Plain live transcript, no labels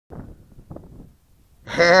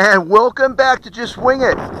And welcome back to Just Wing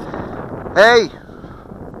It. Hey,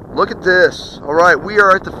 look at this. All right, we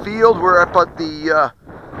are at the field. We're up at the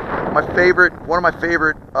one of my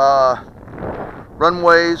favorite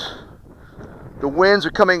runways. The winds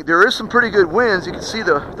are coming. There is some pretty good winds. You can see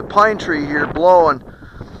the pine tree here blowing.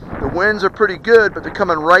 The winds are pretty good, but they're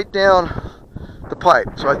coming right down the pipe.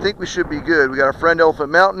 So I think we should be good. We got our friend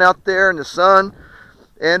Elephant Mountain out there in the sun.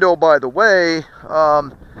 And oh, by the way,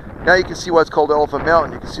 now you can see why it's called Elephant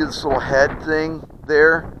Mountain. You can see this little head thing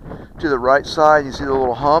there to the right side. You see the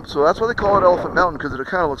little hump. So that's why they call it Elephant Mountain, because it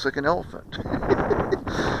kind of looks like an elephant.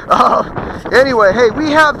 Anyway, hey,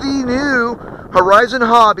 we have the new Horizon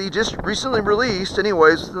Hobby, just recently released,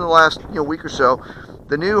 anyways, in the last week or so.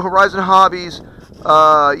 The new Horizon Hobbies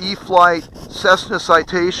E-flite Cessna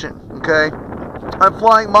Citation. Okay, I'm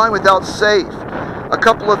flying mine without safe. A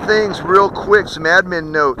couple of things real quick, some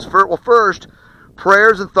admin notes. First,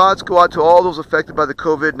 prayers and thoughts go out to all those affected by the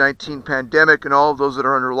COVID-19 pandemic and all of those that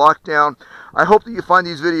are under lockdown. I hope that you find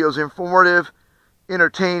these videos informative,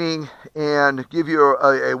 entertaining, and give you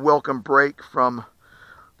a welcome break from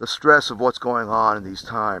the stress of what's going on in these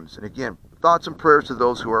times. And again, thoughts and prayers to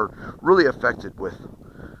those who are really affected with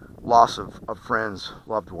loss of friends,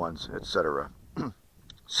 loved ones, etc.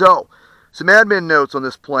 So, some admin notes on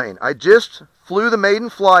this plane. I just flew the maiden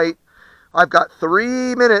flight. I've got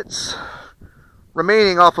 3 minutes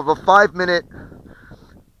remaining off of a 5-minute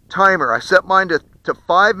timer. I set mine to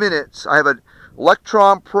 5 minutes. I have an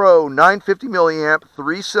Electron Pro 950 milliamp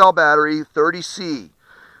 3-cell battery, 30C.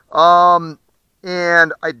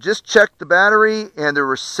 And I just checked the battery and there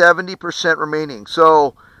was 70% remaining.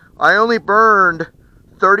 So I only burned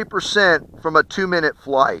 30% from a 2-minute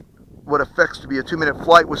flight. What affects to be a 2-minute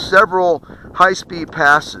flight with several high-speed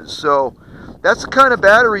passes. So that's the kind of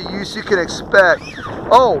battery use you can expect.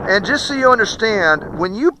 Oh, and just so you understand,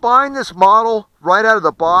 when you bind this model right out of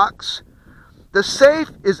the box, the safe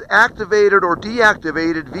is activated or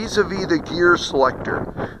deactivated vis-a-vis the gear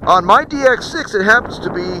selector. On my DX6, it happens to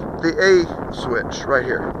be the A switch right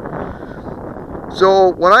here. So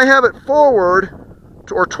when I have it forward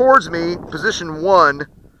or towards me, position 1,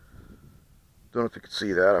 don't know if you can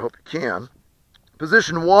see that, I hope you can.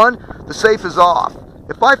 Position 1, the safe is off.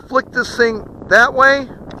 If I flick this thing that way,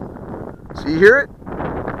 so you hear it?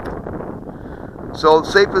 So the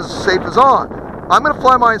safe is on. I'm going to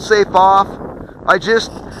fly mine safe off. I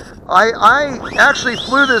actually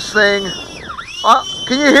flew this thing.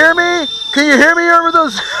 Can you hear me? Can you hear me over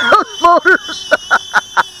those motors?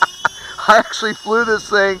 I actually flew this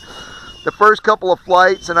thing the first couple of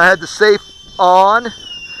flights, and I had the safe on.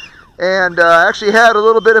 And I actually had a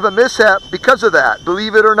little bit of a mishap because of that,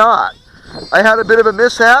 believe it or not. I had a bit of a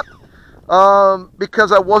mishap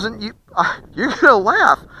because I wasn't, you're going to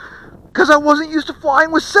laugh, because I wasn't used to flying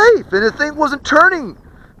with safe, and the thing wasn't turning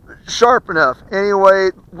sharp enough. Anyway,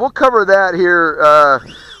 we'll cover that here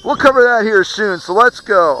soon, so let's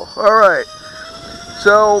go. All right,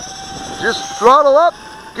 so just throttle up,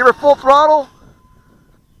 give her full throttle,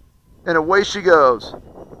 and away she goes.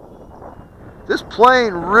 This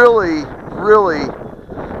plane really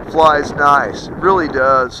flies nice. It really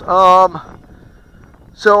does.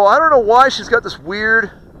 So I don't know why she's got this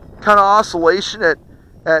weird kind of oscillation at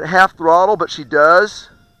half throttle, but she does.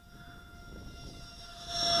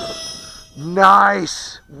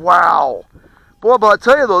 Nice. Wow. Boy, but I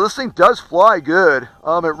tell you though, this thing does fly good.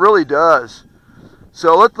 It really does.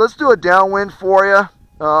 So let's do a downwind for you.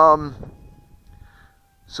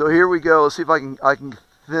 So here we go. Let's see if I can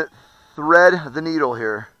thread the needle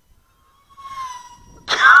here.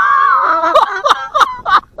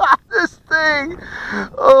 This thing,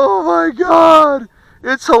 oh my god,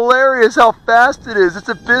 it's hilarious how fast it is. It's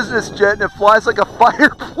a business jet and it flies like a fighter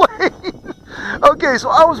plane. Okay, so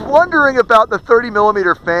I was wondering about the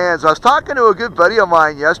 30mm fans. I was talking to a good buddy of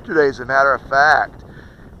mine yesterday, as a matter of fact,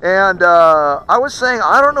 and I was saying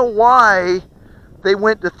I don't know why they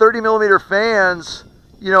went to 30mm fans,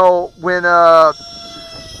 when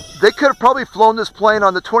they could have probably flown this plane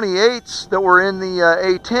on the 28s that were in the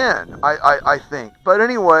A10, I think. But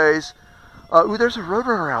anyways, ooh, there's a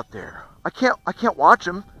Roadrunner out there. I can't watch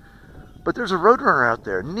them, but there's a Roadrunner out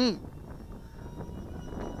there. Neat.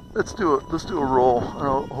 Let's do a roll.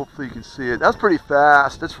 Hopefully you can see it. That's pretty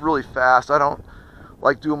fast. That's really fast. I don't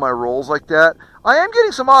like doing my rolls like that. I am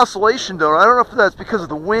getting some oscillation though. I don't know if that's because of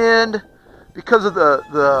the wind, because of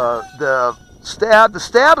the stab. The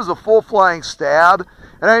stab is a full flying stab.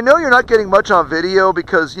 And I know you're not getting much on video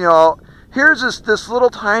because, here's this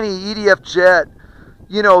little tiny EDF jet,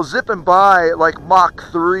 zipping by like Mach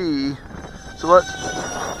 3. So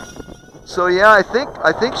yeah, I think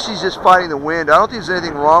she's just fighting the wind. I don't think there's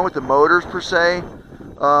anything wrong with the motors per se.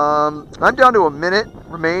 I'm down to a minute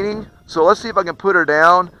remaining, so let's see if I can put her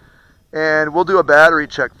down, and we'll do a battery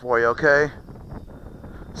check for you, okay?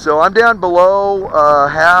 So I'm down below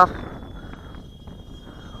half,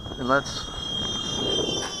 and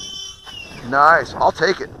nice, I'll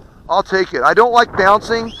take it. I'll take it. I don't like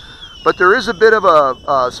bouncing, but there is a bit of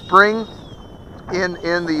a spring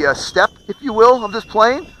in the step, if you will, of this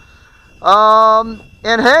plane.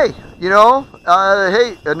 And hey, you know,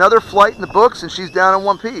 hey, another flight in the books, and she's down in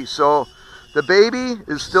one piece. So the baby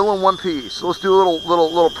is still in one piece. So let's do a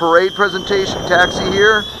little parade presentation taxi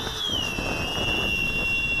here.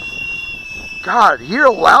 God, hear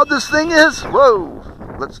how loud this thing is? Whoa!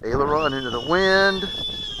 Let's aileron into the wind.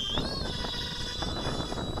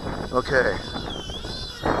 Okay,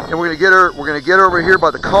 and we're gonna get her. We're gonna get her over here by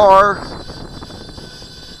the car.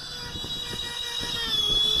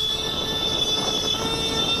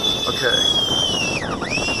 Okay.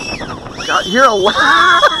 God, hear how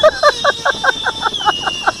loud.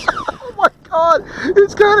 Oh my God,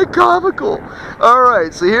 it's kind of comical. All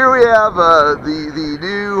right, so here we have the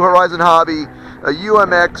new Horizon Hobby, a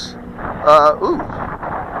UMX,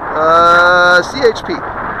 CHP.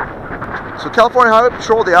 So California Highway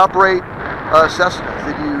Patrol, they operate Cessnas.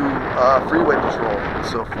 They do freeway patrol and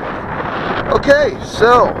so forth. Okay,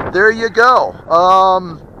 so there you go.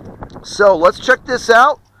 So let's check this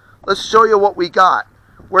out. Let's show you what we got.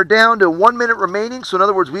 We're down to 1 minute remaining. So in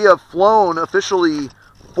other words, we have flown officially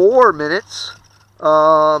 4 minutes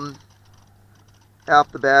off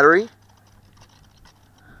the battery.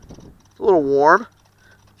 It's a little warm.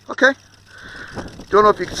 Okay. Don't know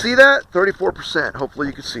if you can see that. 34%. Hopefully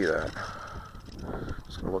you can see that.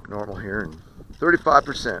 Just going to look normal here. And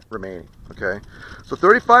 35% remaining. Okay. So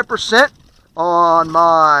 35% on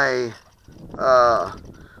my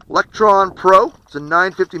Electron Pro. It's a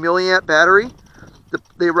 950 milliamp battery.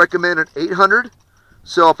 They recommend an 800.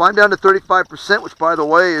 So if I'm down to 35%, which by the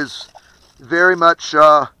way is very much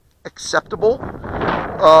acceptable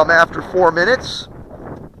after 4 minutes,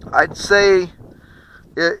 I'd say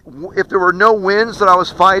if there were no winds that I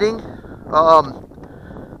was fighting,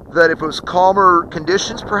 that if it was calmer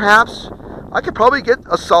conditions perhaps, I could probably get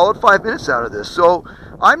a solid 5 minutes out of this. So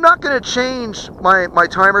I'm not going to change my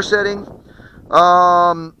timer setting.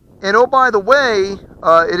 And oh, by the way,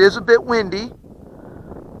 it is a bit windy,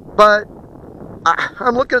 but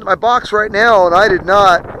I'm looking at my box right now, and I did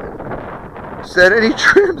not set any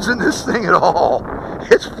trims in this thing at all.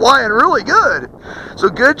 It's flying really good. So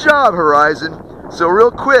good job, Horizon. So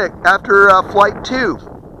real quick, after flight 2,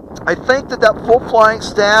 I think that full flying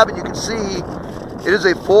stab, and you can see it is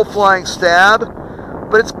a full flying stab,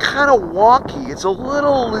 but it's kind of wonky. It's a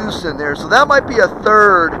little loose in there, so that might be a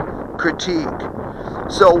third critique.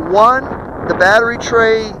 So 1, the battery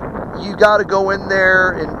tray, you got to go in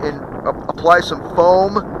there and apply some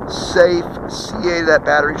foam safe CA to that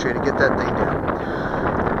battery tray to get that thing down.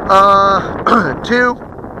 2,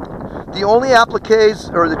 the only appliques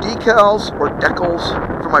or the decals or decals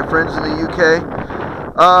for my friends in the UK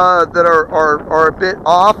that are a bit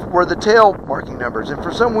off were the tail marking numbers, and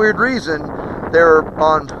for some weird reason they're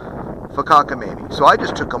on Fakaka maybe. So I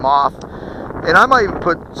just took them off. And I might even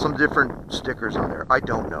put some different stickers on there. I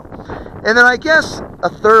don't know. And then I guess a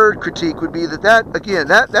third critique would be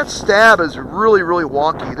that stab is really, really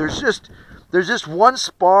wonky. There's just one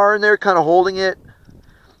spar in there kind of holding it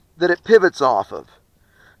that it pivots off of.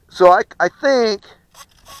 So I think,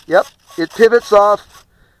 yep, it pivots off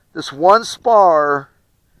this one spar.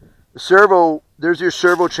 The servo, there's your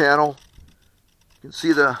servo channel. You can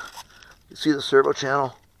see the servo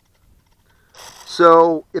channel.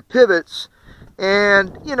 So it pivots.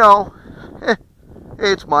 And, you know,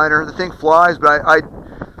 it's minor. The thing flies, but I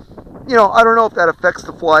don't know if that affects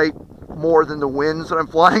the flight more than the winds that I'm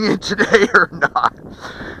flying in today or not.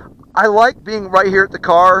 I like being right here at the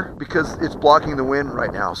car because it's blocking the wind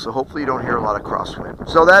right now. So hopefully you don't hear a lot of crosswind.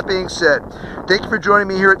 So that being said, thank you for joining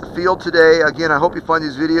me here at the field today. Again, I hope you find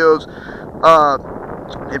these videos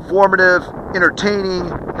informative,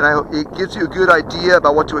 entertaining, and it gives you a good idea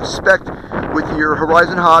about what to expect with your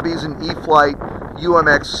Horizon Hobbies and E-flite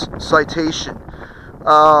UMX Citation.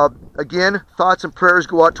 Again, thoughts and prayers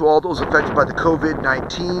go out to all those affected by the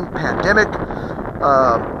COVID-19 pandemic.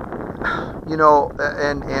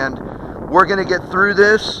 And we're going to get through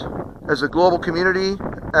this as a global community,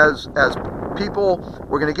 as people.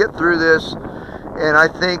 We're going to get through this, and I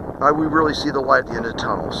think we really see the light at the end of the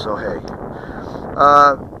tunnel. So hey,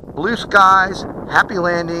 blue skies, happy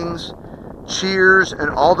landings, cheers, and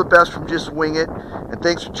all the best from Just Wing It. And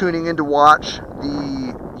thanks for tuning in to watch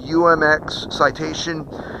the UMX Citation.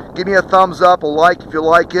 Give me a thumbs up, a like if you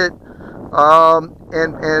like it,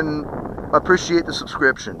 and appreciate the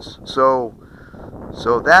subscriptions. So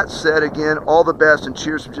that said, again, all the best and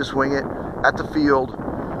cheers from Just Wing It at the field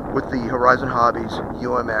with the Horizon Hobbies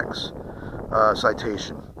UMX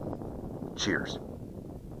Citation. Cheers.